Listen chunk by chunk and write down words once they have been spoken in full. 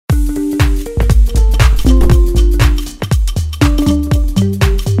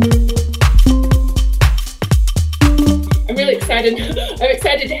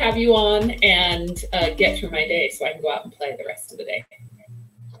have you on and get through my day so I can go out and play the rest of the day.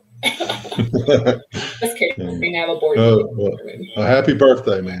 Just kidding. I have a board meeting. Well, happy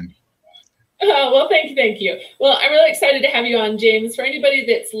birthday, man. Well, thank you. Well, I'm really excited to have you on, James. For anybody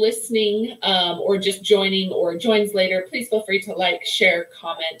that's listening or just joining or joins later, please feel free to like, share,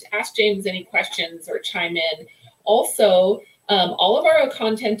 comment, ask James any questions or chime in. Also, all of our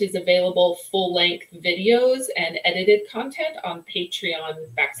content is available full-length videos and edited content on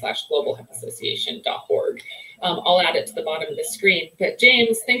Patreon.com/globalhempassociation.org. I'll add it to the bottom of the screen. But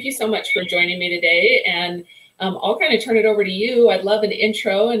James, thank you so much for joining me today. And I'll kind of turn it over to you. I'd love an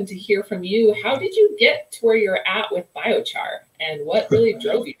intro and to hear from you. How did you get to where you're at with biochar and what really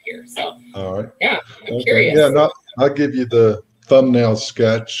drove you here? So, all right. Yeah, I'm curious. Yeah, I'll give you the thumbnail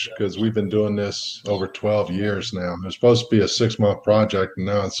sketch because we've been doing this over 12 years now. It was supposed to be a 6-month project, and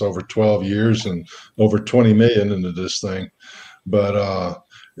now it's over 12 years and over 20 million into this thing. But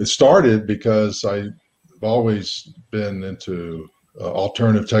it started because I've always been into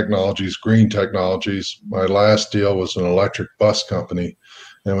alternative technologies, green technologies. My last deal was an electric bus company.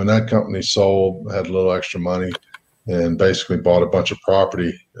 And when that company sold, I had a little extra money and basically bought a bunch of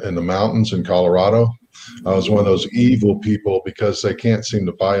property in the mountains in Colorado. I was one of those evil people because they can't seem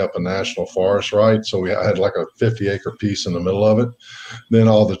to buy up a national forest, right? So I had like a 50-acre piece in the middle of it. Then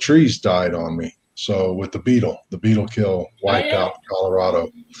all the trees died on me. So with the beetle kill wiped out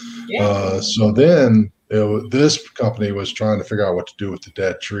Colorado. So then this company was trying to figure out what to do with the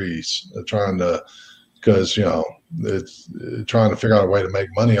dead trees, because it's trying to figure out a way to make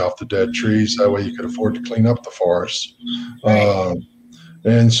money off the dead trees. That way you could afford to clean up the forest.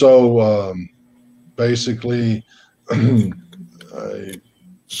 And so basically I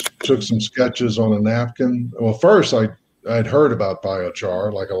took some sketches on a napkin. Well, first I'd heard about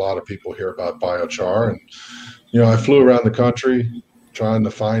biochar, like a lot of people hear about biochar, and I flew around the country trying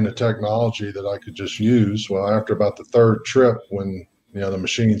to find a technology that I could just use. Well, after about the third trip, when the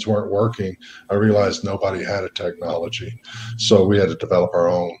machines weren't working, I realized nobody had a technology, so we had to develop our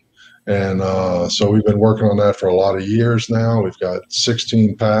own. And so we've been working on that for a lot of years now. We've got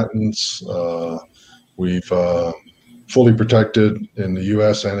 16 patents. We've fully protected in the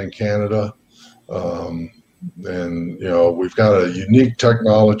U.S. and in Canada. And we've got a unique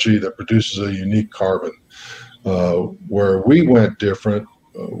technology that produces a unique carbon. Where we went different,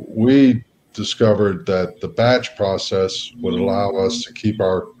 we discovered that the batch process would allow us to keep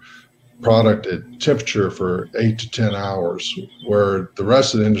our product at temperature for 8 to 10 hours, where the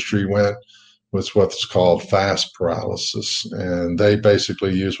rest of the industry went with what's called fast pyrolysis. And they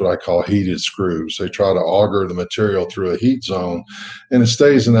basically use what I call heated screws. They try to auger the material through a heat zone, and it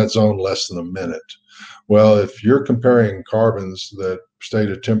stays in that zone less than a minute. Well, if you're comparing carbons that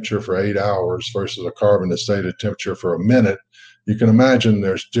stayed at temperature for 8 hours versus a carbon that stayed at temperature for a minute, you can imagine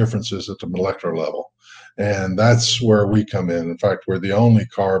there's differences at the molecular level. And that's where we come in. In fact, we're the only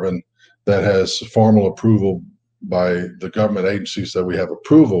carbon that has formal approval by the government agencies that we have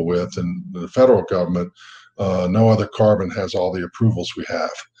approval with, and the federal government. No other carbon has all the approvals we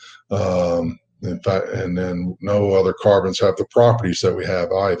have. In fact, and then no other carbons have the properties that we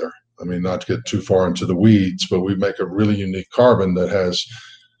have either. I mean, not to get too far into the weeds, but we make a really unique carbon that has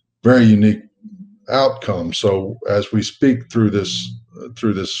very unique outcomes. So as we speak through this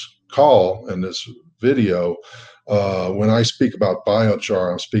call and this video, when I speak about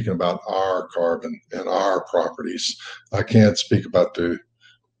biochar, I'm speaking about our carbon and our properties. I can't speak about the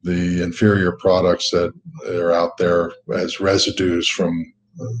inferior products that are out there as residues from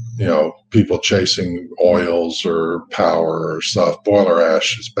people chasing oils or power or stuff. Boiler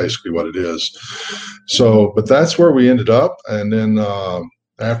ash is basically what it is. So, but that's where we ended up. And then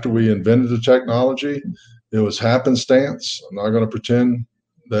after we invented the technology, it was happenstance. I'm not going to pretend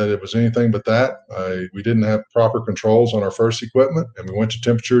that it was anything but that. We didn't have proper controls on our first equipment, and we went to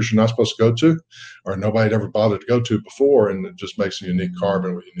temperatures you're not supposed to go to, or nobody had ever bothered to go to before, and it just makes a unique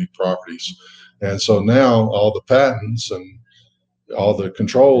carbon with unique properties. And so now all the patents and all the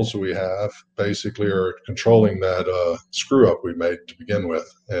controls we have basically are controlling that screw up we made to begin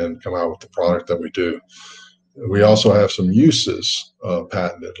with and come out with the product that we do. We also have some uses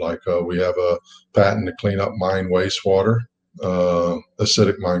patented, like we have a patent to clean up mine wastewater,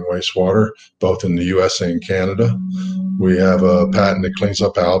 acidic mine wastewater, both in the US and Canada. We have a patent that cleans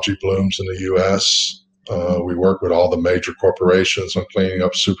up algae blooms in the US. We work with all the major corporations on cleaning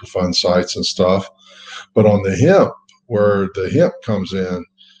up Superfund sites and stuff. But on the hemp, where the hemp comes in,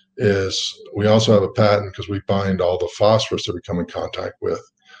 is we also have a patent because we bind all the phosphorus that we come in contact with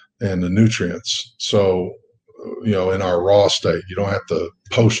and the nutrients. So, in our raw state, you don't have to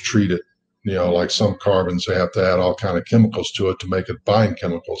post-treat it like some carbons, they have to add all kind of chemicals to it to make it bind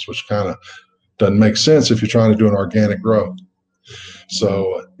chemicals, which kind of doesn't make sense if you're trying to do an organic grow.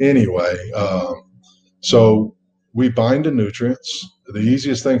 So anyway, so we bind the nutrients. The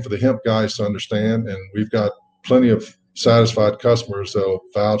easiest thing for the hemp guys to understand, and we've got plenty of satisfied customers that'll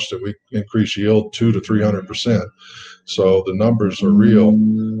vouch that we increase yield 200 to 300%. So the numbers are real.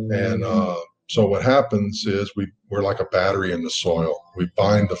 And so what happens is we're like a battery in the soil. We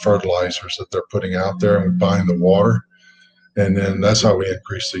bind the fertilizers that they're putting out there, and we bind the water. And then that's how we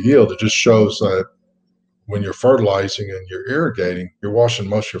increase the yield. It just shows that when you're fertilizing and you're irrigating, you're washing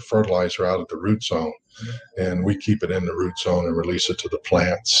most of your fertilizer out of the root zone, and we keep it in the root zone and release it to the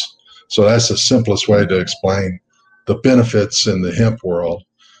plants. So that's the simplest way to explain the benefits in the hemp world.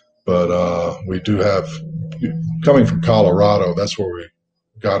 But we do have, coming from Colorado, that's where we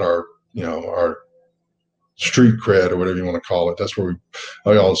got our street cred, or whatever you want to call it. That's where we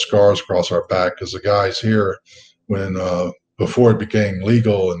got all the scars across our back, because the guys here, when before it became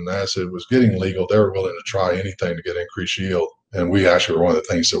legal and as it was getting legal, they were willing to try anything to get increased yield. And we actually were one of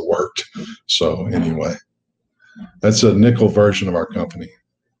the things that worked. So anyway, that's a nickel version of our company.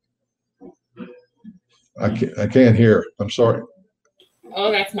 I can't hear. I'm sorry.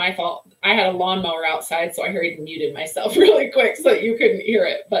 Oh, that's my fault. I had a lawnmower outside, so I hurried and muted myself really quick so that you couldn't hear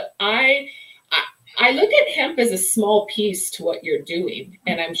it. But I look at hemp as a small piece to what you're doing,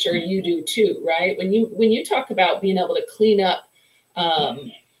 and I'm sure you do too, right? When you talk about being able to clean up,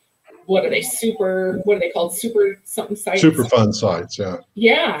 what are they called? Super something sites? Superfund sites, yeah.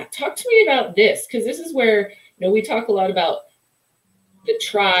 Yeah. Talk to me about this, because this is where, we talk a lot about the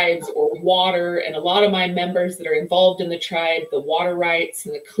tribes or water, and a lot of my members that are involved in the tribe, the water rights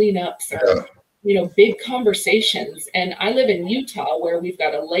and the cleanups are, big conversations. And I live in Utah, where we've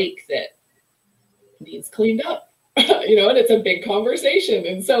got a lake that needs cleaned up, and it's a big conversation.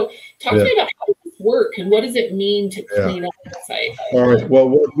 And so talk to me about how does this work, and what does it mean to clean up the site? All right. Well,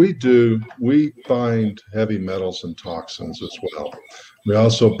 what we do, we bind heavy metals and toxins as well. We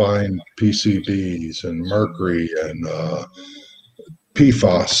also bind PCBs and mercury and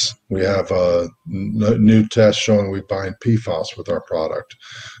PFAS. We have a new test showing we bind PFAS with our product.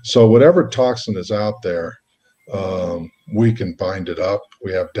 So whatever toxin is out there, we can bind it up.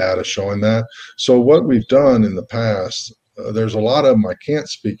 We have data showing that. So what we've done in the past, there's a lot of them I can't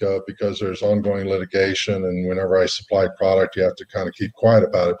speak of because there's ongoing litigation, and whenever I supply product, you have to kind of keep quiet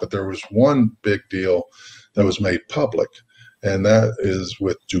about it. But there was one big deal that was made public, and that is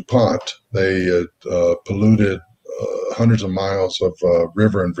with DuPont. They polluted hundreds of miles of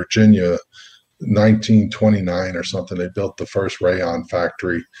river in Virginia, 1929 or something. They built the first rayon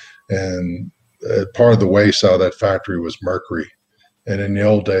factory, and part of the waste out of that factory was mercury. And in the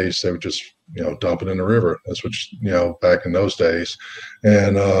old days, they would just, dump it in the river. That's what, back in those days.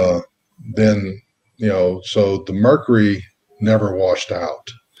 And then, so the mercury never washed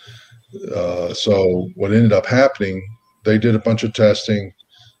out. So what ended up happening, they did a bunch of testing.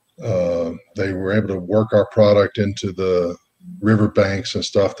 They were able to work our product into the riverbanks and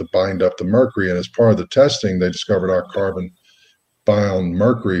stuff to bind up the mercury. And as part of the testing, they discovered our carbon bound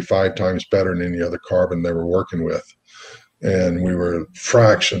mercury 5 times better than any other carbon they were working with. And we were a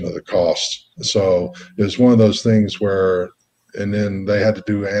fraction of the cost. So it was one of those things where, and then they had to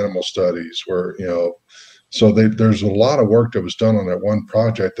do animal studies where, so there's a lot of work that was done on that one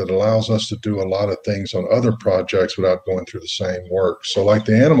project that allows us to do a lot of things on other projects without going through the same work. So like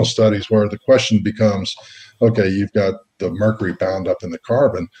the animal studies, where the question becomes, okay, you've got the mercury bound up in the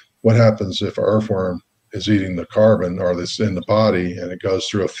carbon. What happens if an earthworm is eating the carbon, or this in the body, and it goes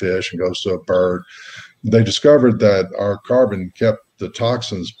through a fish and goes to a bird? They discovered that our carbon kept the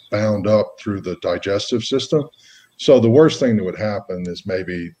toxins bound up through the digestive system. So the worst thing that would happen is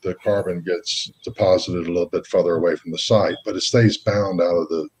maybe the carbon gets deposited a little bit further away from the site, but it stays bound out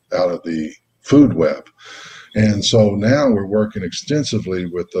of the food web. And so now we're working extensively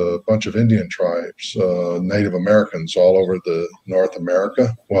with a bunch of Indian tribes, Native Americans all over the North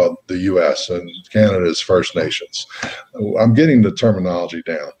America, well, the U.S. and Canada's First Nations. I'm getting the terminology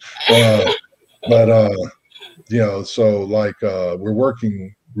down. So like we're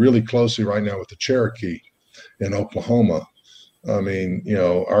working really closely right now with the Cherokee in Oklahoma. I mean,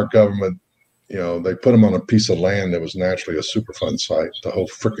 our government, they put them on a piece of land that was naturally a Superfund site. The whole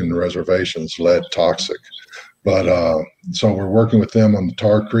freaking reservation is lead toxic. But so we're working with them on the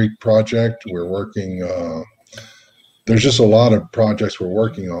Tar Creek project. We're working, there's just a lot of projects we're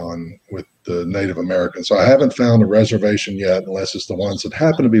working on with the Native Americans. So I haven't found a reservation yet, unless it's the ones that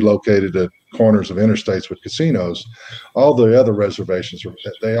happen to be located at corners of interstates with casinos. All the other reservations,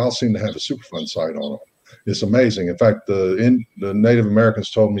 they all seem to have a Superfund site on them. It's amazing. In fact, the Native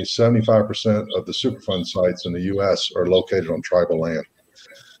Americans told me 75% of the Superfund sites in the U.S. are located on tribal land.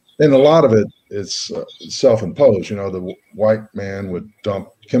 And a lot of it is self-imposed. The white man would dump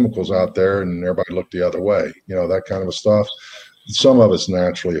chemicals out there and everybody looked the other way, that kind of stuff. Some of it's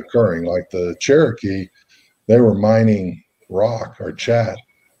naturally occurring, like the Cherokee, they were mining rock or chat.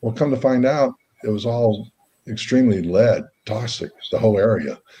 Well, come to find out, it was all extremely lead toxic, the whole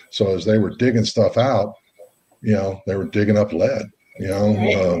area. So as they were digging stuff out, they were digging up lead,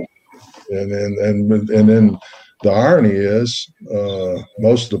 and then the irony is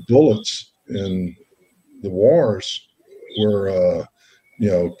most of the bullets in the wars were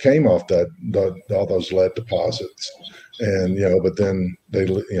came off all those lead deposits, and but then they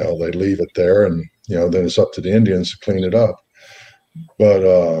leave it there, and then it's up to the Indians to clean it up.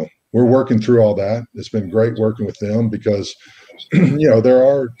 But we're working through all that. It's been great working with them because there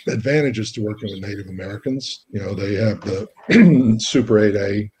are advantages to working with Native Americans. They have the Super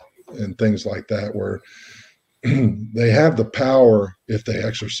 8A and things like that, where they have the power, if they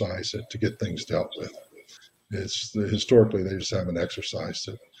exercise it, to get things dealt with. It's historically they just haven't exercised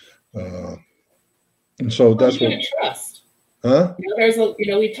it, and so that's what trust. Huh? There's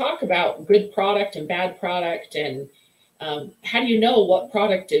we talk about good product and bad product, and how do you know what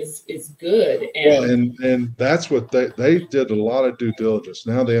product is good? And that's what they did a lot of due diligence.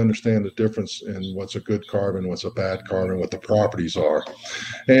 Now they understand the difference in what's a good carbon, what's a bad carbon, what the properties are.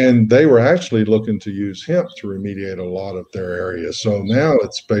 And they were actually looking to use hemp to remediate a lot of their areas. So now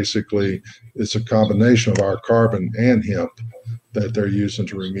it's a combination of our carbon and hemp that they're using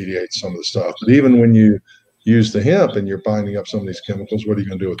to remediate some of the stuff. But even when you use the hemp and you're binding up some of these chemicals, what are you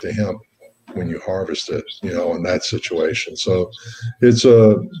going to do with the hemp when you harvest it, in that situation? So it's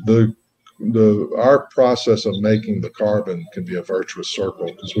our process of making the carbon can be a virtuous circle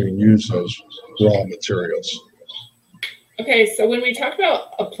because we can use those raw materials. Okay, so when we talk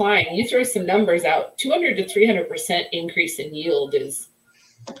about applying, you throw some numbers out. 200 to 300% increase in yield is.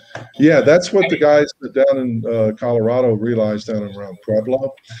 Yeah, that's what the guys down in Colorado realized down around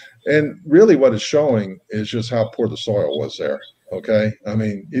Pueblo. And really what it's showing is just how poor the soil was there. Okay. I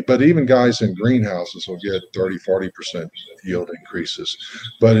mean, but even guys in greenhouses will get 30-40% yield increases.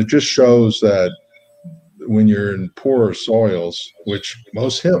 But it just shows that when you're in poorer soils, which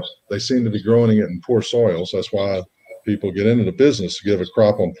most hemp, they seem to be growing it in poor soils. That's why people get into the business to give a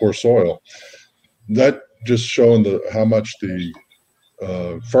crop on poor soil. That just showing how much the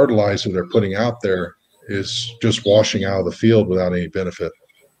fertilizer they're putting out there is just washing out of the field without any benefit.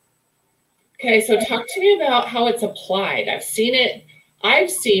 Okay, so talk to me about how it's applied. I've seen it,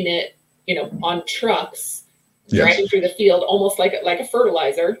 on trucks driving through the field, almost like a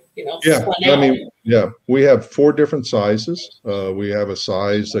fertilizer, we have 4 different sizes. We have a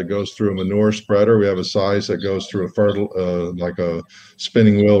size that goes through a manure spreader. We have a size that goes through like a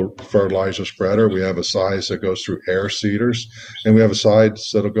spinning wheel fertilizer spreader. We have a size that goes through air seeders, and we have a size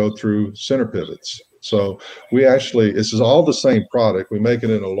that'll go through center pivots. So this is all the same product. We make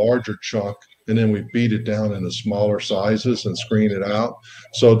it in a larger chunk, and then we beat it down into smaller sizes and screen it out.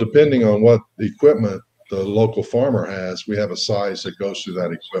 So depending on what equipment the local farmer has, we have a size that goes through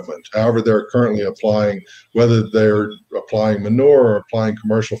that equipment. However, they're currently applying, whether they're applying manure or applying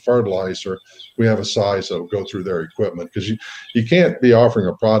commercial fertilizer, we have a size that will go through their equipment, because you can't be offering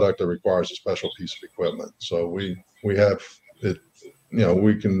a product that requires a special piece of equipment. So we have it,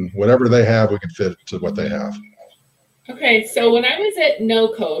 we can, whatever they have, we can fit to what they have. Okay, so when I was at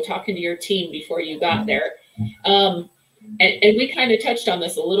NOCO talking to your team before you got there, and we kind of touched on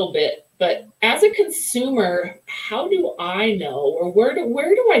this a little bit, but as a consumer, how do I know, or where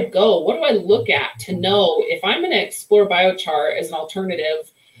do I go? What do I look at to know if I'm going to explore biochar as an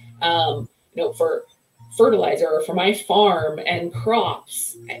alternative, for fertilizer or for my farm and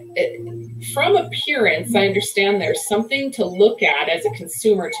crops? From appearance, I understand there's something to look at as a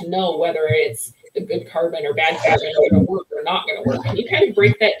consumer to know whether it's a good carbon or bad carbon going to work or not going to work. Can you kind of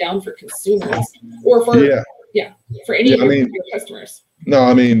break that down for consumers or for any of your customers? No,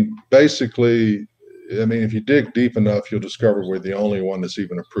 I mean, basically, if you dig deep enough, you'll discover we're the only one that's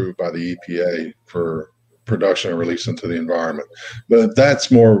even approved by the EPA for production and release into the environment. But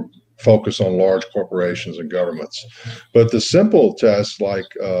that's more focused on large corporations and governments. But the simple tests, like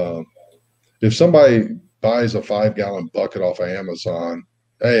if somebody buys a 5-gallon bucket off of Amazon,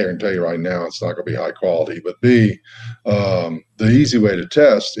 A, I can tell you right now, it's not going to be high quality. But B, the easy way to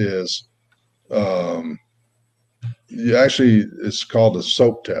test is it's called a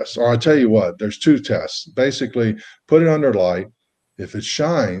soap test. Or I'll tell you what, there's 2 tests. Basically, put it under light. If it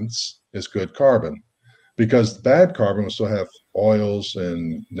shines, it's good carbon, because bad carbon will still have oils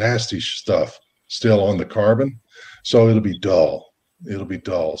and nasty stuff. still on the carbon. So it'll be dull. It'll be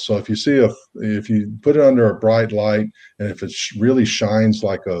dull. So if you see if you put it under a bright light, and if it really shines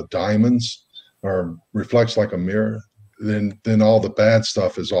like a diamonds or reflects like a mirror, then all the bad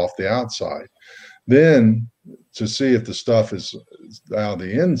stuff is off the outside. Then to see if the stuff is out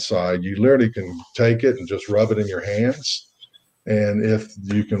the inside, you literally can take it and just rub it in your hands. And if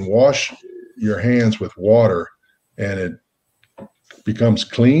you can wash your hands with water and it becomes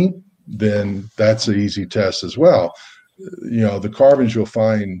clean, then that's an easy test as well. You know, the carbons you'll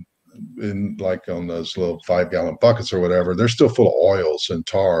find in like on those little 5-gallon buckets or whatever, they're still full of oils and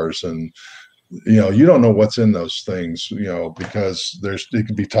tars, and you know, you don't know what's in those things, you know, because it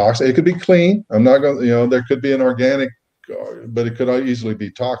could be toxic, it could be clean. I'm not going to, you know, there could be an organic, but it could easily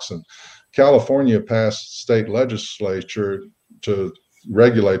be toxin. California passed state legislature to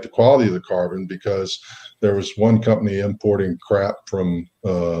regulate the quality of the carbon because there was one company importing crap from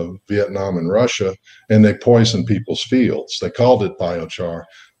Vietnam and Russia, and they poisoned people's fields. They called it biochar,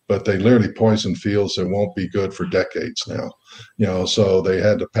 but they literally poisoned fields that won't be good for decades now. You know, so they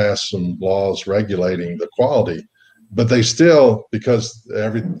had to pass some laws regulating the quality, but they still, because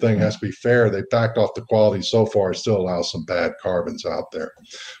everything has to be fair, they backed off the quality so far, it still allows some bad carbons out there.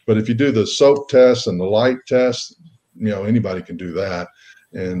 But if you do the soap test and the light test, you know, anybody can do that.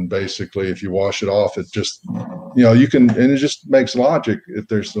 And basically, if you wash it off, it just, you know, you can, and it just makes logic. If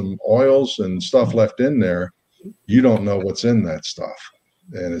there's some oils and stuff left in there, you don't know what's in that stuff.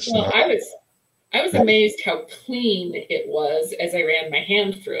 And it's well, not. I was amazed how clean it was as I ran my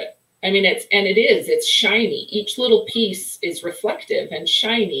hand through it. I mean, it's shiny. Each little piece is reflective and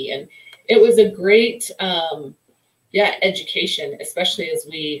shiny. And it was a great, education, especially as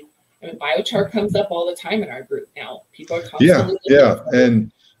biochar comes up all the time in our group now. People are constantly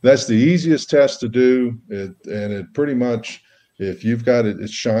and that's the easiest test to do. It pretty much, if you've got it,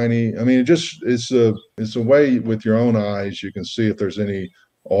 it's shiny. I mean, it's a way with your own eyes you can see if there's any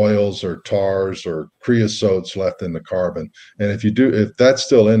oils or tars or creosotes left in the carbon. And if that's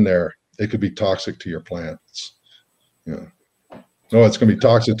still in there, it could be toxic to your plants. Yeah. No, it's going to be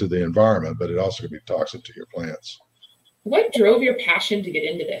toxic to the environment, but it also could be toxic to your plants. What drove your passion to get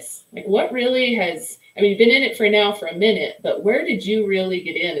into this? Like, what really you've been in it for a minute, but where did you really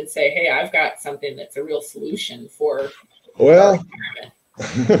get in and say, hey, I've got something that's a real solution for our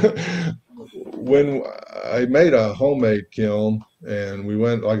environment? When I made a homemade kiln and we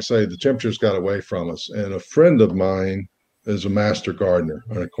went, like I say, the temperatures got away from us, and a friend of mine is a master gardener,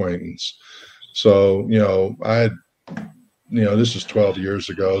 an acquaintance. So, you know, this is 12 years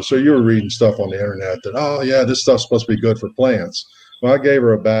ago. So you were reading stuff on the internet that, oh yeah, this stuff's supposed to be good for plants. Well, I gave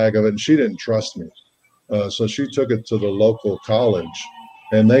her a bag of it and she didn't trust me. So she took it to the local college,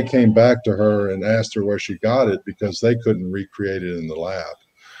 and they came back to her and asked her where she got it because they couldn't recreate it in the lab.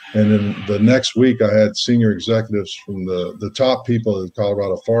 And then the next week I had senior executives from the top people of the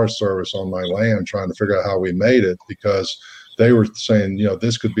Colorado Forest Service on my land trying to figure out how we made it, because they were saying, you know,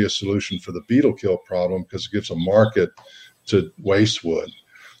 this could be a solution for the beetle kill problem because it gives a market to waste wood.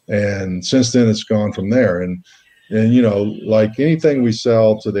 And since then it's gone from there. And you know, like anything we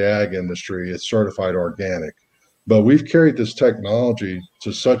sell to the ag industry, it's certified organic. But we've carried this technology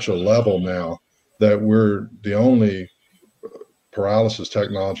to such a level now that we're the only pyrolysis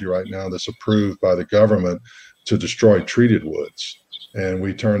technology right now that's approved by the government to destroy treated woods. And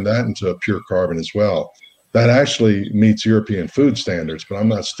we turn that into a pure carbon as well. That actually meets European food standards, but I'm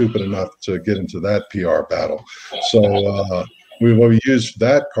not stupid enough to get into that PR battle. So we use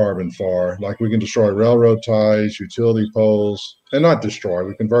that carbon for, like, we can destroy railroad ties, utility poles, and not destroy,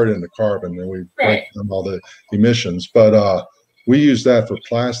 we convert it into carbon and we break down all the emissions. But we use that for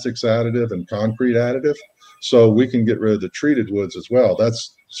plastics additive and concrete additive. So we can get rid of the treated woods as well.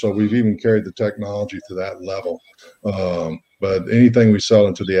 So we've even carried the technology to that level. But anything we sell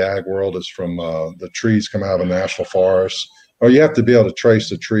into the ag world is from the trees come out of a national forest, or you have to be able to trace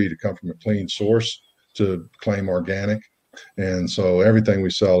the tree to come from a clean source to claim organic. And so everything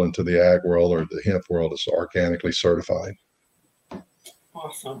we sell into the ag world or the hemp world is organically certified.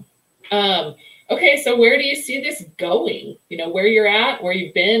 Awesome. Okay, so where do you see this going? You know, where you're at, where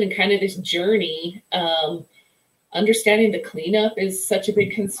you've been, and kind of this journey. Understanding the cleanup is such a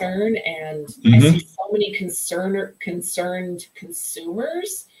big concern, and I see so many concerned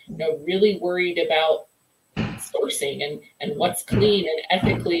consumers, you know, really worried about sourcing and what's clean and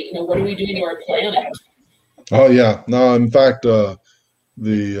ethically. You know, what are we doing to our planet? Oh yeah, no. In fact,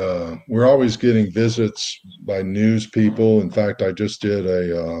 we're always getting visits by news people. In fact, I just did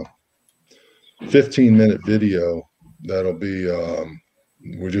a 15-minute video that'll be.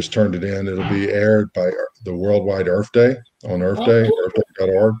 We just turned it in. It'll be aired by the Worldwide Earth Day on Earth Day,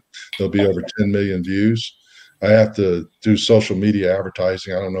 There'll be over 10 million views. I have to do social media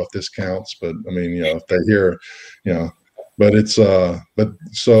advertising. I don't know if this counts, but I mean, if they hear, but it's but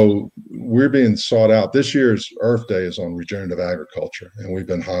so we're being sought out. This year's Earth Day is on regenerative agriculture, and we've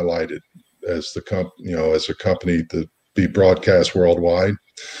been highlighted as as a company to be broadcast worldwide.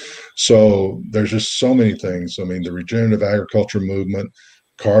 So there's just so many things. I mean, the regenerative agriculture movement,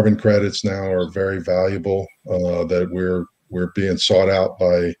 carbon credits now are very valuable. That we're being sought out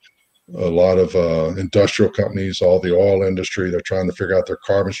by a lot of industrial companies, all the oil industry. They're trying to figure out their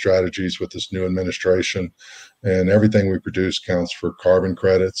carbon strategies with this new administration, and everything we produce counts for carbon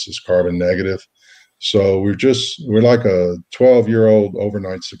credits, is carbon negative. So we're like a 12-year-old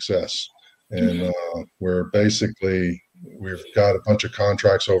overnight success, and we've got a bunch of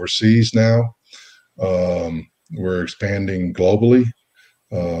contracts overseas now. We're expanding globally.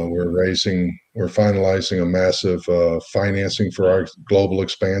 We're finalizing a massive financing for our global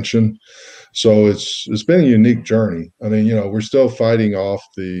expansion. So it's been a unique journey. I mean, we're still fighting off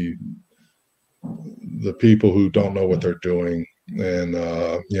the people who don't know what they're doing, and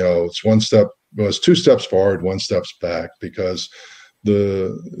it's two steps forward, one steps back, because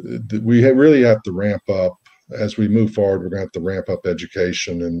we really have to ramp up as we move forward. We're going to have to ramp up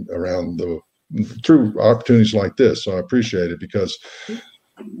education and through opportunities like this. So I appreciate it, because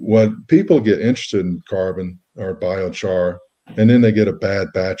when people get interested in carbon or biochar, and then they get a bad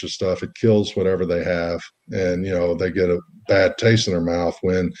batch of stuff, it kills whatever they have, and they get a bad taste in their mouth.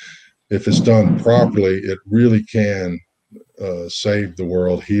 When, if it's done properly, it really can save the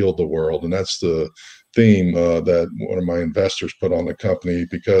world, heal the world. And that's the theme that one of my investors put on the company,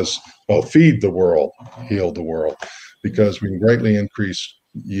 because, feed the world, heal the world, because we can greatly increase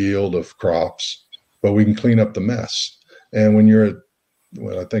yield of crops, but we can clean up the mess. And when you're at,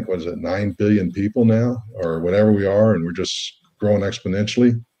 I think, 9 billion people now, or whatever we are, and we're just growing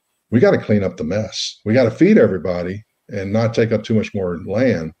exponentially, we got to clean up the mess. We got to feed everybody and not take up too much more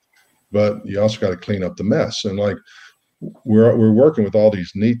land, but you also got to clean up the mess. And like, we're working with all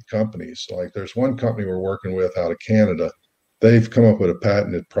these neat companies. Like, there's one company we're working with out of Canada. They've come up with a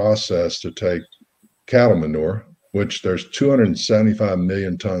patented process to take cattle manure, which there's 275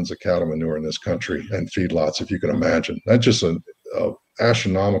 million tons of cattle manure in this country, and feedlots, if you can imagine. That's just an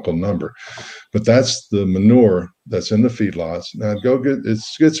astronomical number, but that's the manure that's in the feedlots. Now it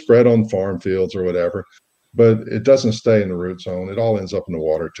gets spread on farm fields or whatever, but it doesn't stay in the root zone. It all ends up in the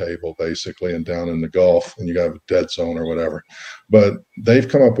water table, basically, and down in the Gulf, and you got a dead zone or whatever. But they've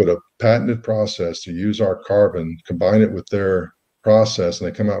come up with a patented process to use our carbon, combine it with their process, and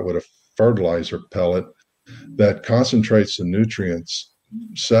they come out with a fertilizer pellet that concentrates the nutrients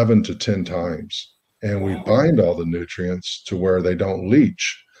 7 to 10 times. And we bind all the nutrients to where they don't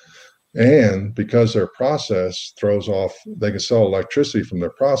leach. And because their process throws off, they can sell electricity from their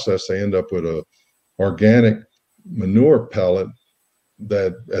process, they end up with a organic manure pellet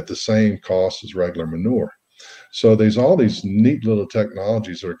that at the same cost as regular manure. So there's all these neat little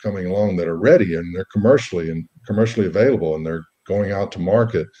technologies that are coming along that are ready, and they're commercially available, and they're going out to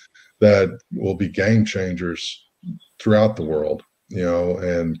market, that will be game changers throughout the world,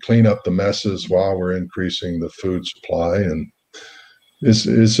 and clean up the messes while we're increasing the food supply. And it's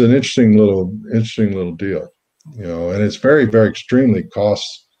an interesting little deal, and it's very, very extremely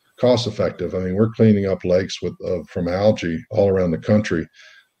cost effective. I mean, we're cleaning up lakes from algae all around the country,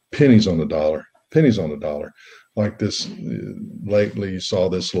 pennies on the dollar. Like this, lately you saw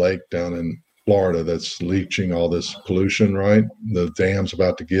this lake down in Florida that's leaching all this pollution, right? The dam's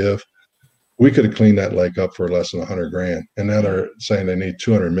about to give. We could have cleaned that lake up for less than $100,000, and now they're saying they need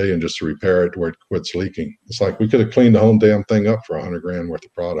 $200 million just to repair it where it quits leaking. It's like, we could have cleaned the whole damn thing up for $100,000 worth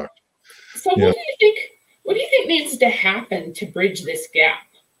of product. So what do you think needs to happen to bridge this gap?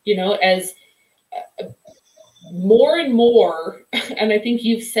 As more and more, and I think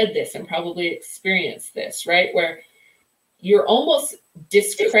you've said this and probably experienced this, right? Where you're almost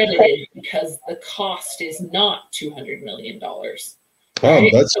discredited because the cost is not $200 million.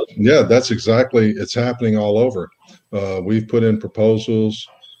 Right? That's exactly, it's happening all over. We've put in proposals,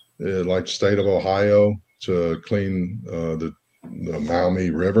 like the state of Ohio, to clean the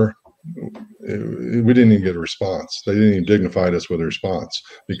Maumee River. We didn't even get a response. They didn't even dignify us with a response,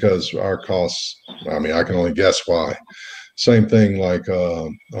 because our costs, I mean, I can only guess why. Same thing like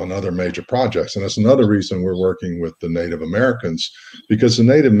on other major projects. And that's another reason we're working with the Native Americans, because the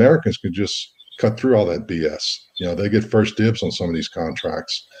Native Americans could just cut through all that BS. They get first dibs on some of these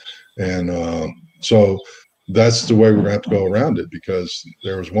contracts. And so that's the way we're going to have to go around it, because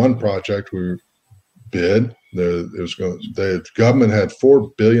there was one project we bid. The government had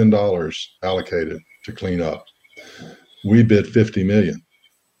 $4 billion allocated to clean up. We bid $50 million.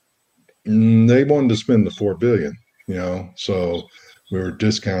 They wanted to spend the 4 billion, so we were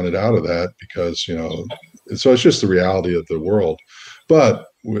discounted out of that because, so it's just the reality of the world. But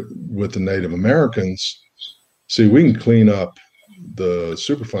with the Native Americans, see, we can clean up the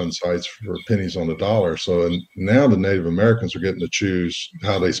Superfund sites for pennies on the dollar. So now the Native Americans are getting to choose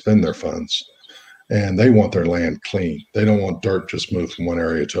how they spend their funds, and they want their land clean. They don't want dirt just moved from one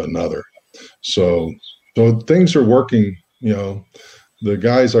area to another. So things are working. The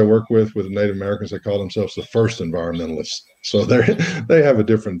guys I work with the Native Americans, they call themselves the first environmentalists. So they have a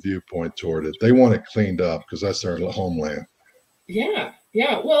different viewpoint toward it. They want it cleaned up because that's their homeland. Yeah.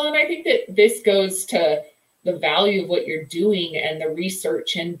 Well, and I think that this goes to the value of what you're doing and the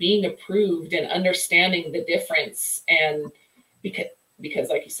research and being approved and understanding the difference. And because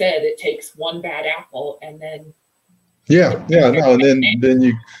like you said, it takes one bad apple and then and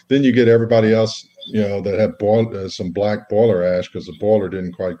then you get everybody else that had some black boiler ash because the boiler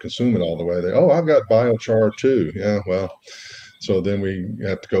didn't quite consume it all the way. I've got biochar too. Yeah, well, so then we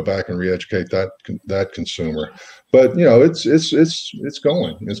have to go back and re-educate that consumer. But it's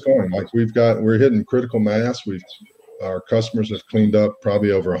going. Like we're hitting critical mass. Our customers have cleaned up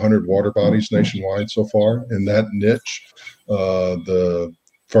probably over 100 water bodies nationwide so far in that niche. The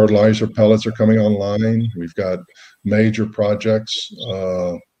fertilizer pellets are coming online. We've got major projects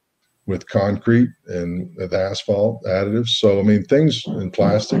with concrete and with asphalt additives. So, I mean, things in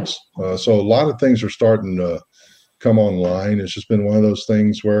plastics. So a lot of things are starting to come online. It's just been one of those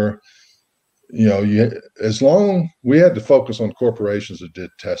things where, as long we had to focus on corporations that did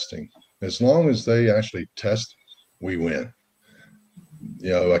testing, as long as they actually test, we win.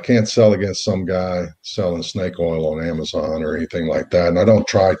 I can't sell against some guy selling snake oil on Amazon or anything like that. And I don't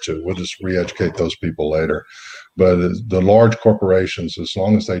try to. We'll just re-educate those people later. But the large corporations, as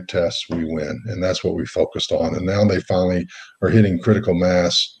long as they test, we win. And that's what we focused on. And now they finally are hitting critical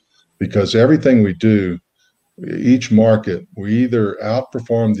mass because everything we do, each market, we either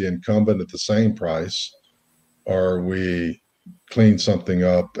outperform the incumbent at the same price or we clean something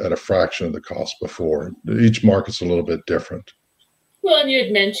up at a fraction of the cost before. Each market's a little bit different. Well, and you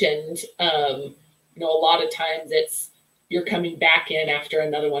had mentioned, a lot of times you're coming back in after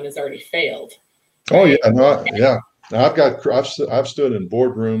another one has already failed. Right? Oh yeah, I've stood in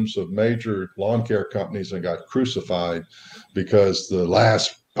boardrooms of major lawn care companies and got crucified because the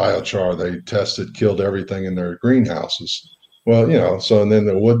last biochar they tested killed everything in their greenhouses. Well, and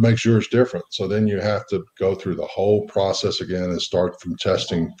then what makes yours different? So then you have to go through the whole process again and start from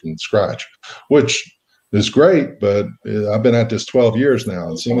testing from scratch, which is great, but I've been at this 12 years now,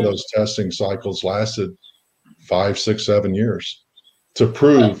 and some of those testing cycles lasted 5, 6, 7 years to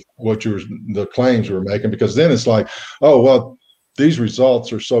prove the claims you were making, because then it's like, oh, well, these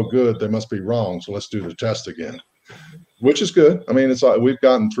results are so good, they must be wrong, so let's do the test again, which is good. I mean, it's like we've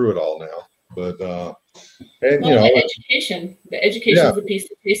gotten through it all now, but the education is the piece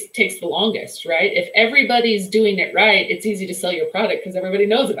that takes the longest, right? If everybody's doing it right, it's easy to sell your product because everybody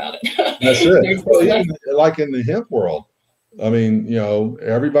knows about it. That's it. Well, like in the hemp world, I mean,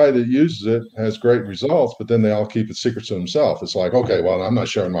 everybody that uses it has great results, but then they all keep it secret to themselves. It's like, okay, well, I'm not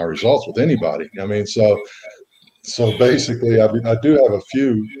sharing my results with anybody. I mean, so basically, I do have a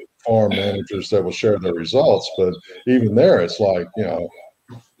few farm managers that will share their results, but even there, it's like,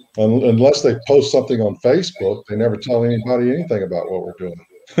 unless they post something on Facebook, they never tell anybody anything about what we're doing.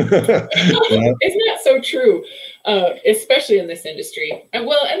 Isn't that so true? Especially in this industry. And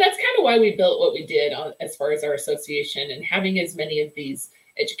that's kind of why we built what we did as far as our association, and having as many of these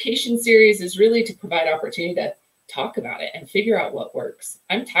education series is really to provide opportunity to talk about it and figure out what works.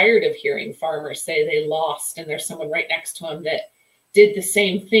 I'm tired of hearing farmers say they lost and there's someone right next to them that did the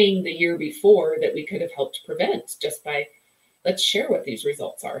same thing the year before that we could have helped prevent just by, let's share what these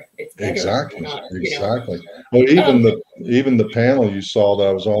results are. It's better. Exactly. Well, even the panel you saw that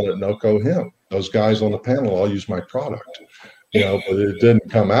I was on at NOCO Hemp, those guys on the panel all use my product, but it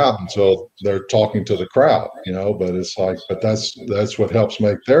didn't come out until they're talking to the crowd, but it's like, but that's what helps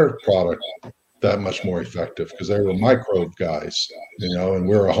make their product that much more effective, because they were microbe guys, and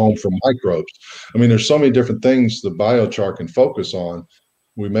we're a home for microbes. I mean, there's so many different things the biochar can focus on.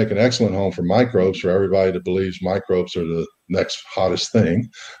 We make an excellent home for microbes for everybody that believes microbes are the next hottest thing.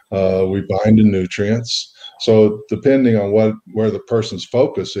 We bind to nutrients. So depending on where the person's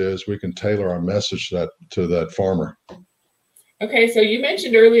focus is, we can tailor our message to that farmer. Okay, so you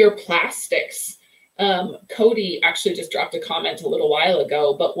mentioned earlier plastics. Cody actually just dropped a comment a little while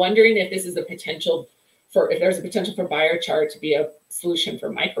ago, but wondering if this is if there's a potential for biochar to be a solution for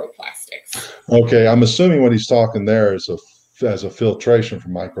microplastics. Okay, I'm assuming what he's talking there is a as a filtration for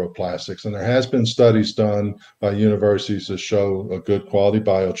microplastics. And there has been studies done by universities to show a good quality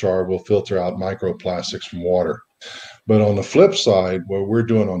biochar will filter out microplastics from water. But on the flip side, what we're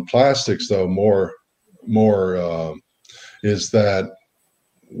doing on plastics, though, more is that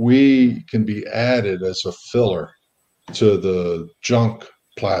we can be added as a filler to the junk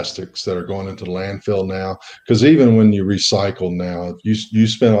plastics that are going into the landfill now. Because even when you recycle now, you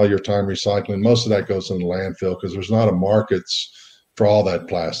spend all your time recycling, most of that goes in the landfill because there's not a market for all that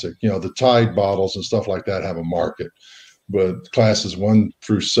plastic. You know, the Tide bottles and stuff like that have a market, but classes 1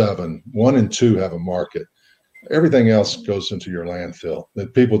 through 7, 1 and 2 have a market. Everything else goes into your landfill.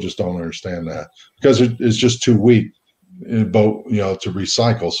 That people just don't understand that because it's just too weak, to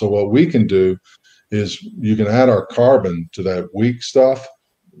recycle. So what we can do is you can add our carbon to that weak stuff,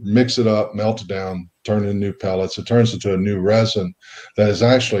 mix it up, melt it down, turn it into new pellets. It turns into a new resin that is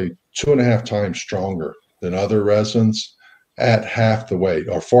actually 2.5 times stronger than other resins at half the weight,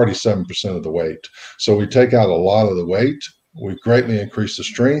 or 47% of the weight. So we take out a lot of the weight. We greatly increase the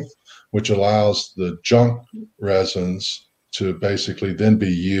strength, which allows the junk resins to basically then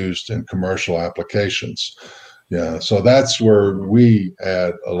be used in commercial applications. Yeah, so that's where we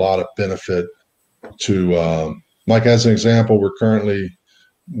add a lot of benefit to, like as an example, we're currently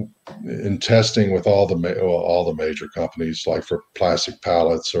in testing with all the major companies, like for plastic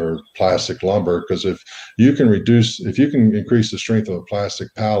pallets or plastic lumber, because if you can increase the strength of a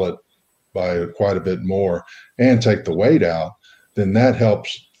plastic pallet by quite a bit more and take the weight out, then that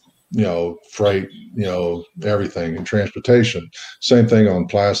helps, freight, everything in transportation. Same thing on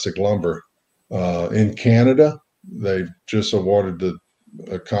plastic lumber. In Canada, they've just awarded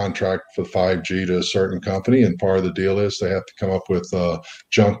a contract for 5G to a certain company, and part of the deal is they have to come up with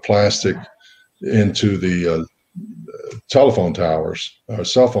junk plastic into the telephone towers or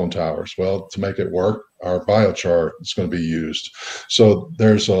cell phone towers. Well, to make it work, our biochar is going to be used. So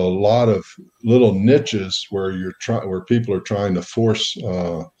there's a lot of little niches where where people are trying to force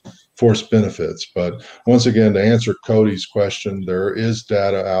benefits. But once again, to answer Cody's question, there is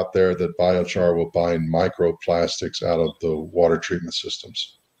data out there that biochar will bind microplastics out of the water treatment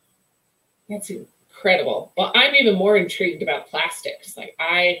systems. That's incredible. Well, I'm even more intrigued about plastics. Like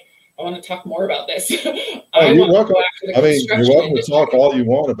I want to talk more about this. You're welcome. You're welcome to talk all you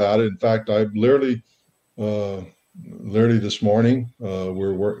want about it. In fact, I literally this morning,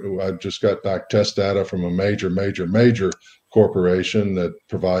 I just got back test data from a major corporation that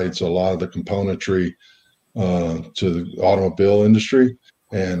provides a lot of the componentry to the automobile industry,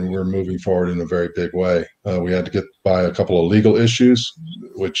 and we're moving forward in a very big way. We had to get by a couple of legal issues,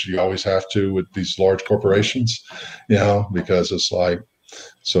 which you always have to with these large corporations, because it's like,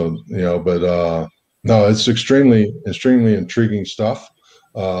 so, but no, it's extremely intriguing stuff.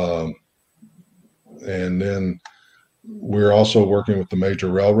 And then we're also working with the major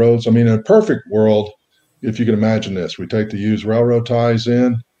railroads. I mean, in a perfect world, if you can imagine this, we take the used railroad ties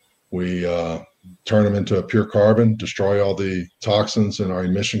in, we turn them into a pure carbon, destroy all the toxins in our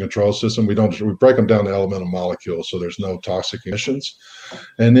emission control system. We break them down to elemental molecules, so there's no toxic emissions.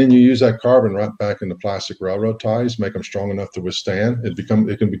 And then you use that carbon right back into plastic railroad ties, make them strong enough to withstand. It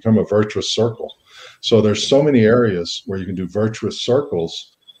can become a virtuous circle. So there's so many areas where you can do virtuous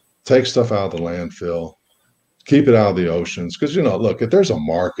circles, take stuff out of the landfill, keep it out of the oceans. Because, look, if there's a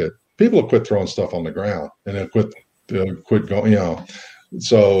market, people will quit throwing stuff on the ground and then quit going,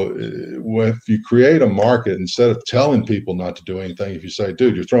 So if you create a market, instead of telling people not to do anything, if you say,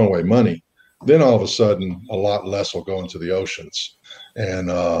 dude, you're throwing away money, then all of a sudden a lot less will go into the oceans.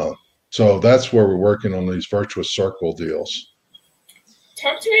 And so that's where we're working on these virtuous circle deals.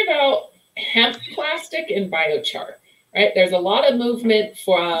 Talk to me about hemp plastic and biochar, right? There's a lot of movement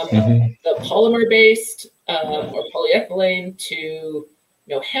from the polymer-based or polyethylene to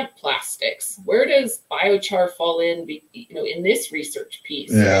hemp plastics. Where does biochar fall in this research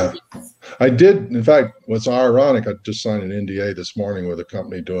piece? Yeah, I did. In fact, what's ironic, I just signed an NDA this morning with a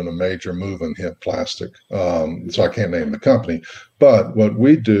company doing a major move in hemp plastic. So I can't name the company, but what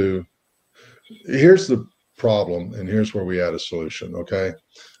we do, here's the problem, and here's where we add a solution. Okay.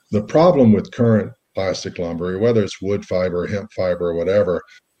 The problem with current plastic lumber, whether it's wood fiber, hemp fiber, or whatever,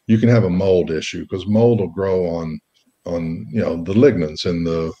 you can have a mold issue because mold will grow on the lignins in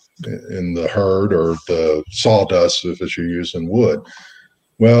the hurd or the sawdust if you're using wood.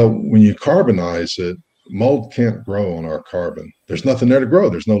 Well, when you carbonize it, mold can't grow on our carbon. There's nothing there to grow.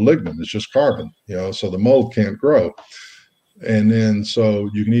 There's no lignin. It's just carbon, so the mold can't grow. And then so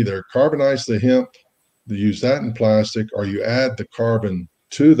you can either carbonize the hemp, use that in plastic, or you add the carbon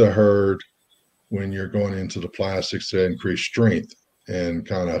to the hurd when you're going into the plastics to increase strength. and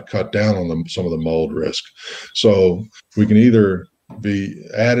kind of cut down on some of the mold risk. So we can either be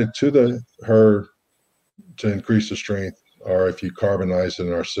added to her to increase the strength, or if you carbonize it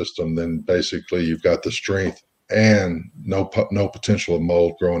in our system, then basically you've got the strength and no potential of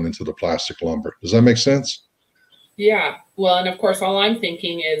mold growing into the plastic lumber. Does that make sense? Yeah. Well, and of course, all I'm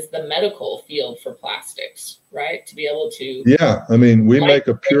thinking is the medical field for plastics, right? To be able to. Yeah. I mean, we make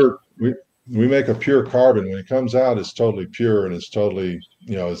a pure carbon. When it comes out, it's totally pure and it's totally,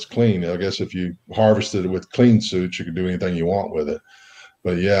 it's clean. I guess if you harvested it with clean suits, you can do anything you want with it.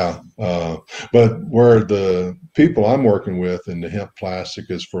 But yeah, but where the people I'm working with in the hemp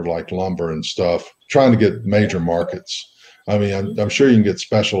plastic is for like lumber and stuff, trying to get major markets. I mean, I'm sure you can get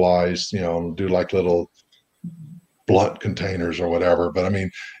specialized, do like little blunt containers or whatever. But I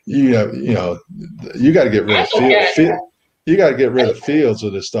mean, you got to get rid of you got to get rid of fields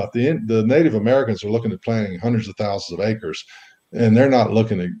of this stuff. The Native Americans are looking at planting hundreds of thousands of acres. And they're not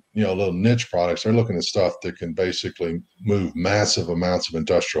looking at, little niche products. They're looking at stuff that can basically move massive amounts of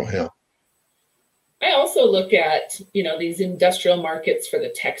industrial hemp. I also look at, these industrial markets for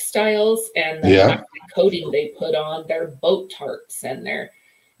the textiles and the coating they put on their boat tarps and their.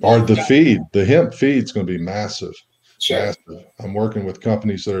 Or the feed. The hemp feed's going to be massive. Sure. Massive. I'm working with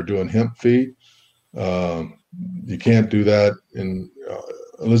companies that are doing hemp feed. You can't do that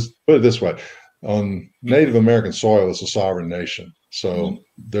let's put it this way. On Native American soil, it's a sovereign nation. So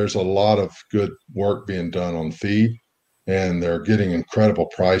there's a lot of good work being done on feed, and they're getting incredible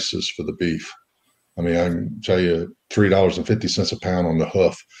prices for the beef. I mean, I can tell you $3.50 a pound on the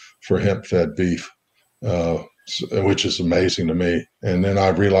hoof for hemp-fed beef, which is amazing to me. And then I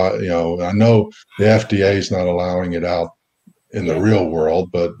realize, I know the FDA is not allowing it out in the real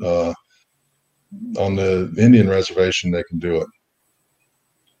world, but on the Indian reservation, they can do it.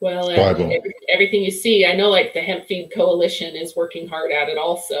 Well, everything you see, I know like the Hemp Feed Coalition is working hard at it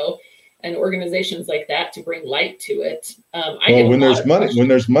also, and organizations like that to bring light to it. When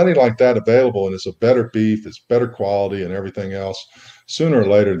there's money like that available and it's a better beef, it's better quality and everything else, sooner or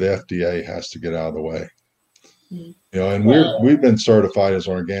later the FDA has to get out of the way. And we've been certified as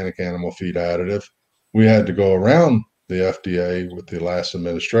organic animal feed additive. We had to go around the FDA with the last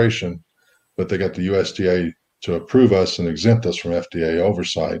administration, but they got the USDA to approve us and exempt us from FDA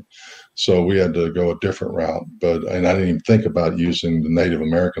oversight. So we had to go a different route. And I didn't even think about using the Native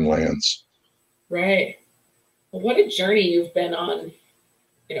American lands. Right. Well, what a journey you've been on.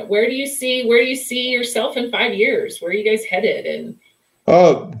 Where do you see yourself in 5 years? Where are you guys headed? And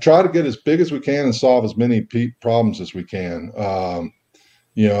try to get as big as we can and solve as many problems as we can.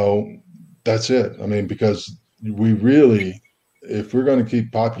 That's it. I mean, because we really, if we're going to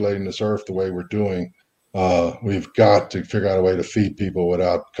keep populating this earth the way we're doing, we've got to figure out a way to feed people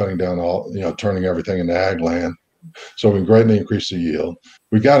without cutting down turning everything into ag land. So we can greatly increase the yield.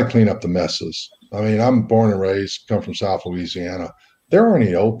 We got to clean up the messes. I mean, I'm born and raised, come from South Louisiana. There aren't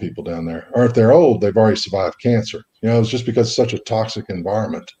any old people down there, or if they're old, they've already survived cancer. It's just because it's such a toxic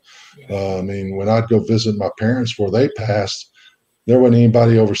environment. I mean, when I'd go visit my parents before they passed, there wasn't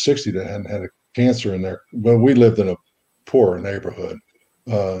anybody over 60 that hadn't had a cancer in there. But we lived in a poor neighborhood,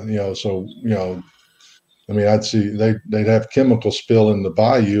 I mean, I'd see they'd have chemical spill in the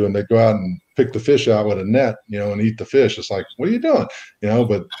bayou, and they'd go out and pick the fish out with a net, and eat the fish. It's like, what are you doing?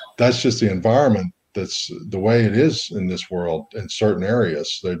 But that's just the environment. That's the way it is in this world. In certain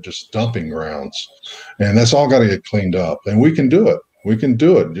areas, they're just dumping grounds, and that's all got to get cleaned up. And we can do it. We can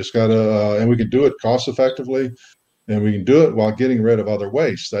do it. Just gotta, and we can do it cost effectively, and we can do it while getting rid of other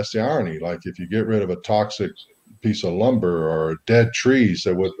waste. That's the irony. Like if you get rid of a toxic piece of lumber or dead trees,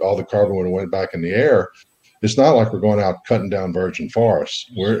 all the carbon would have went back in the air. It's not like we're going out cutting down virgin forests.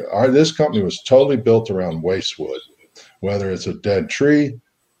 This company was totally built around waste wood, whether it's a dead tree,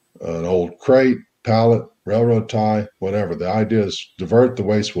 an old crate, pallet, railroad tie, whatever. The idea is divert the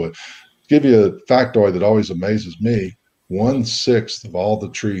waste wood. Give you a factoid that always amazes me. 1/6 of all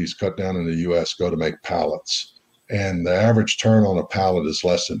the trees cut down in the U.S. go to make pallets, and the average turn on a pallet is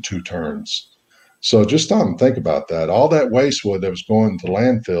less than 2 turns. So just stop and think about that. All that waste wood that was going to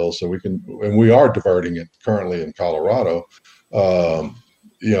landfills, and we are diverting it currently in Colorado, that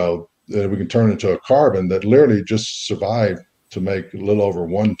we can turn into a carbon that literally just survived to make a little over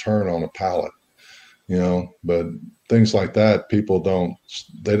 1 turn on a pallet. But things like that, people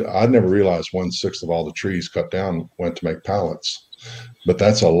I never realized 1/6 of all the trees cut down went to make pallets. But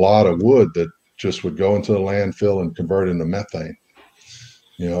that's a lot of wood that just would go into the landfill and convert into methane.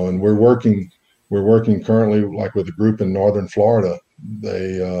 And we're working currently like with a group in northern Florida.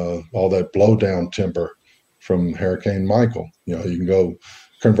 They all that blowdown timber from Hurricane Michael, you can go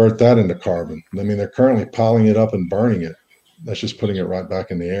convert that into carbon. I mean, they're currently piling it up and burning it that's just putting it right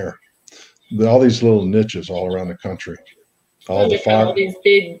back in the air. All these little niches all around the country. All these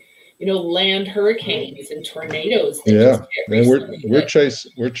big, land hurricanes and tornadoes. Yeah, and we're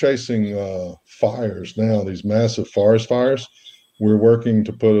chasing fires now. These massive forest fires. We're working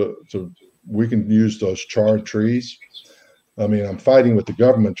we can use those charred trees. I mean, I'm fighting with the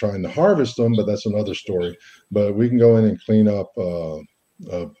government trying to harvest them, but that's another story. But we can go in and clean up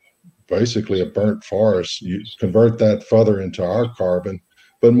basically a burnt forest. You convert that further into our carbon.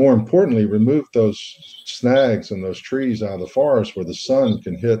 But more importantly, remove those snags and those trees out of the forest where the sun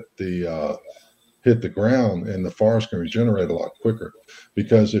can hit the ground and the forest can regenerate a lot quicker.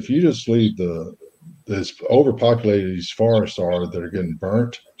 Because if you just leave as overpopulated these forests are that are getting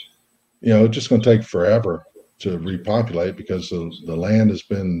burnt, it's just going to take forever to repopulate because the land has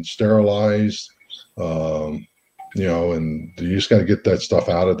been sterilized, and you just got to get that stuff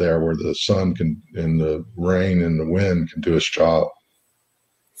out of there where the sun can, and the rain and the wind can do its job.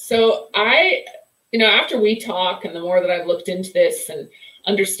 So after we talk and the more that I've looked into this and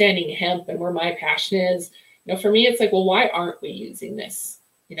understanding hemp and where my passion is, for me, it's like, well, why aren't we using this?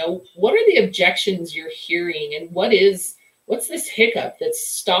 What are the objections you're hearing, and what's this hiccup that's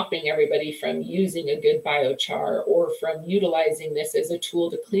stopping everybody from using a good biochar or from utilizing this as a tool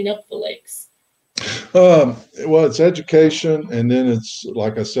to clean up the lakes? Well, it's education. And then it's,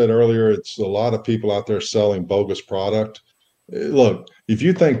 like I said earlier, it's a lot of people out there selling bogus product. Look, if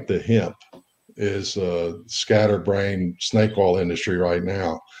you think the hemp is a scatterbrain snake oil industry right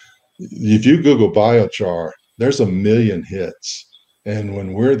now, if you Google biochar, there's 1 million hits. And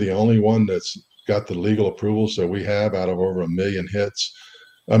when we're the only one that's got the legal approvals that we have out of over 1 million hits,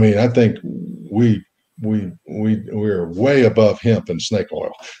 I mean, I think we're way above hemp and snake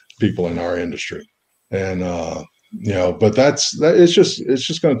oil people in our industry. And but it's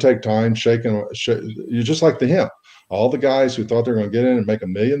just going to take time. You're just like the hemp. All the guys who thought they're going to get in and make $1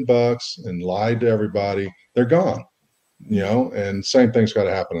 million and lied to everybody, they're gone. And same thing's got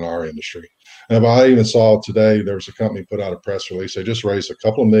to happen in our industry. And I even saw today there was a company put out a press release. They just raised a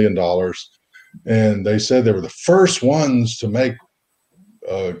couple of $1 million, and they said they were the first ones to make,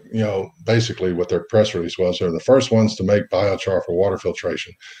 basically what their press release was. They're the first ones to make biochar for water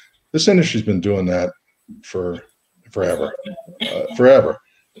filtration. This industry's been doing that for forever.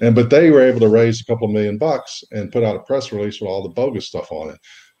 But they were able to raise a couple $1 million and put out a press release with all the bogus stuff on it.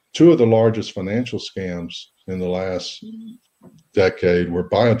 Two of the largest financial scams in the last decade were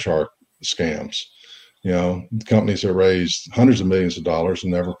biochar scams. Companies that raised hundreds of millions of dollars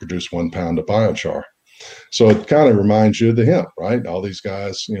and never produced 1 pound of biochar. So it kind of reminds you of the hemp, right? All these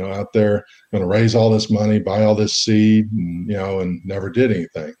guys, out there going to raise all this money, buy all this seed, and never did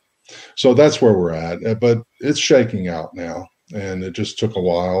anything. So that's where we're at. But it's shaking out now. And it just took a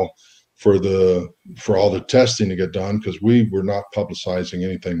while for all the testing to get done, because we were not publicizing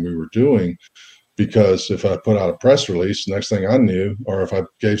anything we were doing. Because if I put out a press release, the next thing I knew, or if I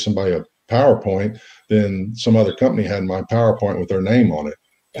gave somebody a PowerPoint, then some other company had my PowerPoint with their name on it.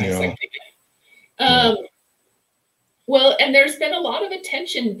 Well, and there's been a lot of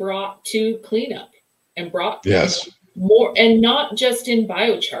attention brought to cleanup and brought yes. More, and not just in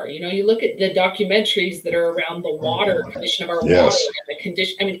biochar. You look at the documentaries that are around the water condition of our water and the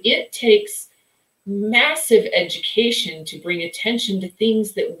condition. I mean, it takes massive education to bring attention to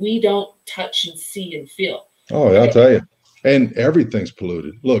things that we don't touch and see and feel. Oh, I'll tell you. And everything's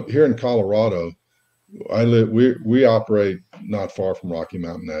polluted. Look, here in Colorado, we operate not far from Rocky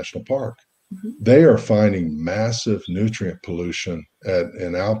Mountain National Park. Mm-hmm. They are finding massive nutrient pollution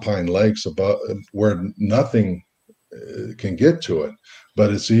in alpine lakes above where nothing can get to it, but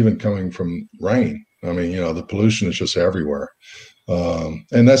it's even coming from rain. I mean, the pollution is just everywhere.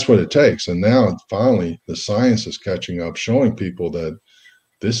 And that's what it takes. And now finally the science is catching up, showing people that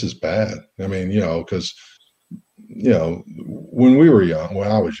this is bad. I mean, because, when we were young,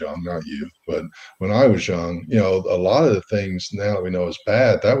 when I was young, not you, but when I was young, a lot of the things now that we know is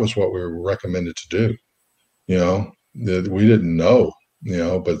bad, that was what we were recommended to do, that we didn't know,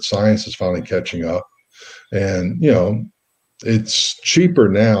 but science is finally catching up. And, it's cheaper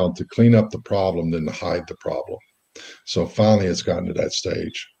now to clean up the problem than to hide the problem. So finally it's gotten to that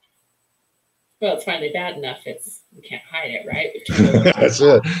stage. Well, it's finally bad enough. We can't hide it, right?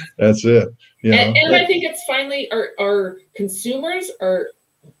 That's it. And I think it's finally our consumers are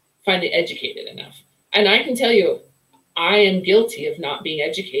finally educated enough. And I can tell you, I am guilty of not being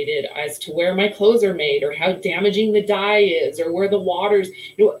educated as to where my clothes are made or how damaging the dye is or where the water's,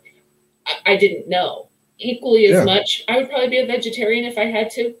 I didn't know. Equally as much, I would probably be a vegetarian if I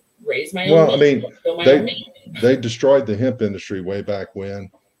had to raise my own meat. They destroyed the hemp industry way back when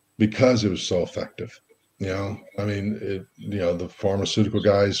because it was so effective. I mean, the pharmaceutical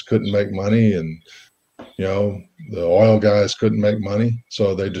guys couldn't make money, and the oil guys couldn't make money,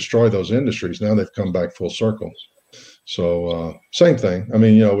 so they destroyed those industries. Now they've come back full circle. So same thing. I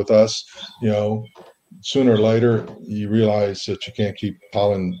mean, with us, sooner or later you realize that you can't keep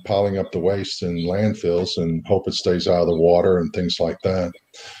piling up the waste in landfills and hope it stays out of the water and things like that.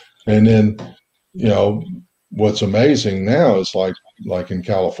 And then, what's amazing now is like in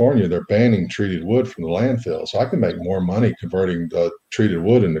California, they're banning treated wood from the landfills. I can make more money converting the treated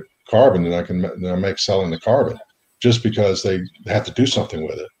wood into carbon than I make selling the carbon, just because they have to do something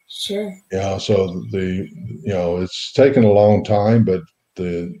with it. Sure. So it's taken a long time, but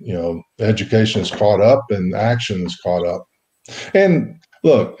the education is caught up and action is caught up. And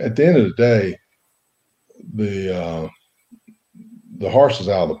look, at the end of the day, the horse is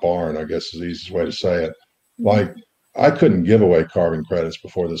out of the barn, I guess is the easiest way to say it. Like, I couldn't give away carbon credits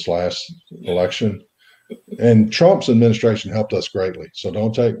before this last election, and Trump's administration helped us greatly. So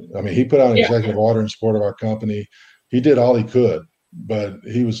he put out an executive order in support of our company. He did all he could, but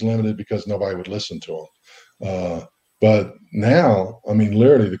he was limited because nobody would listen to him. But now, I mean,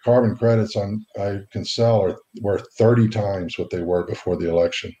 literally, the carbon credits I can sell are worth 30 times what they were before the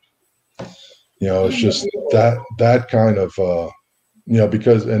election. It's just that kind of,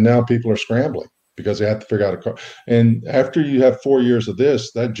 because now people are scrambling because they have to figure out a car. And after you have 4 years of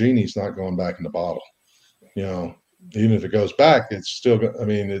this, that genie's not going back in the bottle. Even if it goes back, it's still, I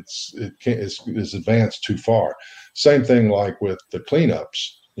mean, it's advanced too far. Same thing like with the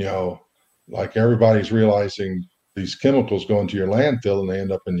cleanups, like everybody's realizing these chemicals go into your landfill and they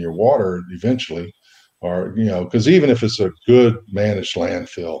end up in your water eventually, or, because even if it's a good managed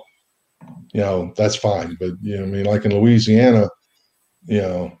landfill, that's fine. But, I mean, like in Louisiana,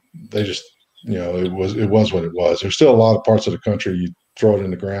 they just, it was what it was. There's still a lot of parts of the country you throw it in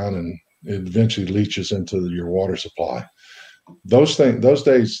the ground and it eventually leaches into your water supply. Those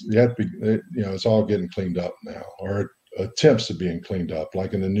days, you have to be, it's all getting cleaned up now, or attempts to being cleaned up.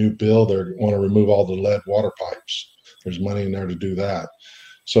 Like in the new bill, they want to remove all the lead water pipes. There's money in there to do that.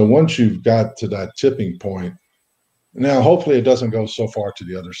 So once you've got to that tipping point, now hopefully it doesn't go so far to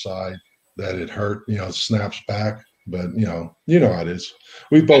the other side that it snaps back. But how it is.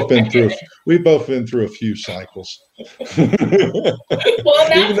 We've both been through a few cycles. Well,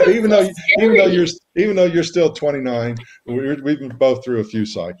 even though you're still 29, we've been both through a few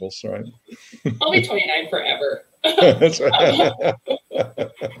cycles, right? I'll be 29 forever. That's right.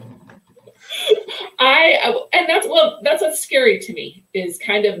 That's what's scary to me, is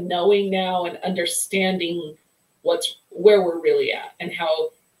kind of knowing now and understanding where we're really at and how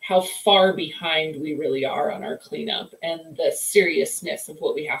far behind we really are on our cleanup and the seriousness of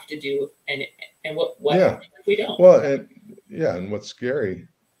what we have to do and what if we don't. Well, and what's scary,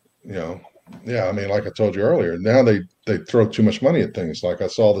 I mean, like I told you earlier, now they throw too much money at things. Like I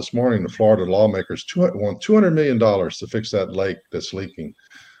saw this morning, the Florida lawmakers want $200 million to fix that lake that's leaking.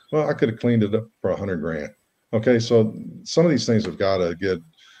 Well, I could have cleaned it up for $100,000. Okay, so some of these things have got to get,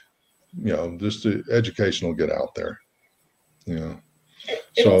 just education will get out there,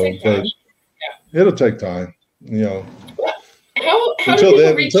 It'll take time. It'll take time, How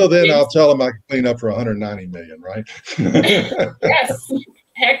until then, I'll tell them I can clean up for $190 million, right? Yes,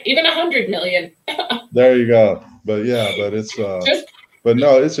 heck, even $100 million. There you go. But it's but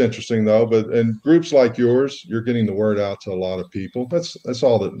no, it's interesting though. And groups like yours, you're getting the word out to a lot of people. That's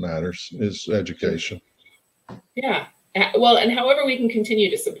all that matters, is education. Yeah. Well, and however we can continue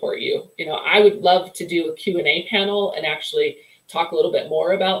to support you, I would love to do a Q&A panel and actually talk a little bit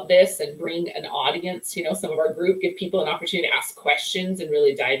more about this and bring an audience, some of our group, give people an opportunity to ask questions and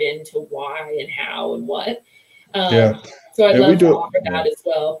really dive into why and how and what. So I'd love to offer that as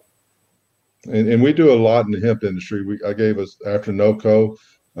well. And we do a lot in the hemp industry. After NOCO,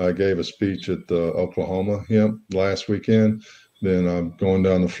 I gave a speech at the Oklahoma hemp last weekend. Then I'm going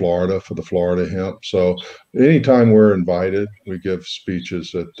down to Florida for the Florida hemp. So anytime we're invited, we give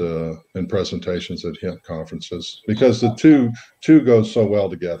speeches and presentations at hemp conferences, because the two go so well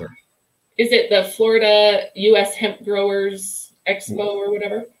together. Is it the Florida U.S. Hemp Growers Expo or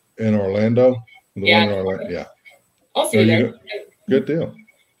whatever? In Orlando? Yeah. I'll see you there. Good deal.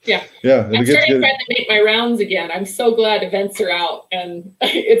 Yeah. I'm starting to make my rounds again. I'm so glad events are out, and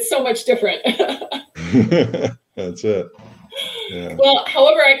it's so much different. That's it. Yeah. Well,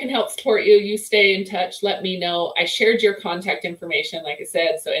 however I can help support you, you stay in touch. Let me know. I shared your contact information, like I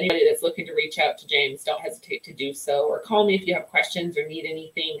said, so anybody that's looking to reach out to James, don't hesitate to do so, or call me if you have questions or need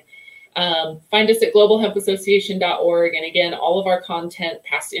anything. Find us at globalhempassociation.org. And again, all of our content,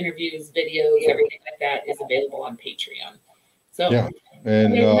 past interviews, videos, everything like that is available on Patreon. So yeah.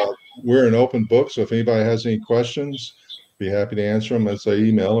 And we're an open book. So if anybody has any questions, be happy to answer them as they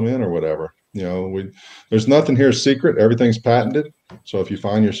email them in or whatever. You know, there's nothing here secret. Everything's patented. So if you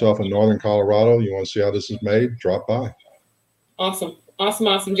find yourself in Northern Colorado, you want to see how this is made, drop by. Awesome. Awesome.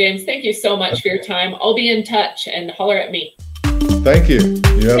 Awesome, James. Thank you so much for your time. I'll be in touch, and holler at me. Thank you.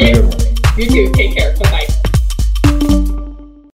 You have a good one. You too. Take care. Bye-bye.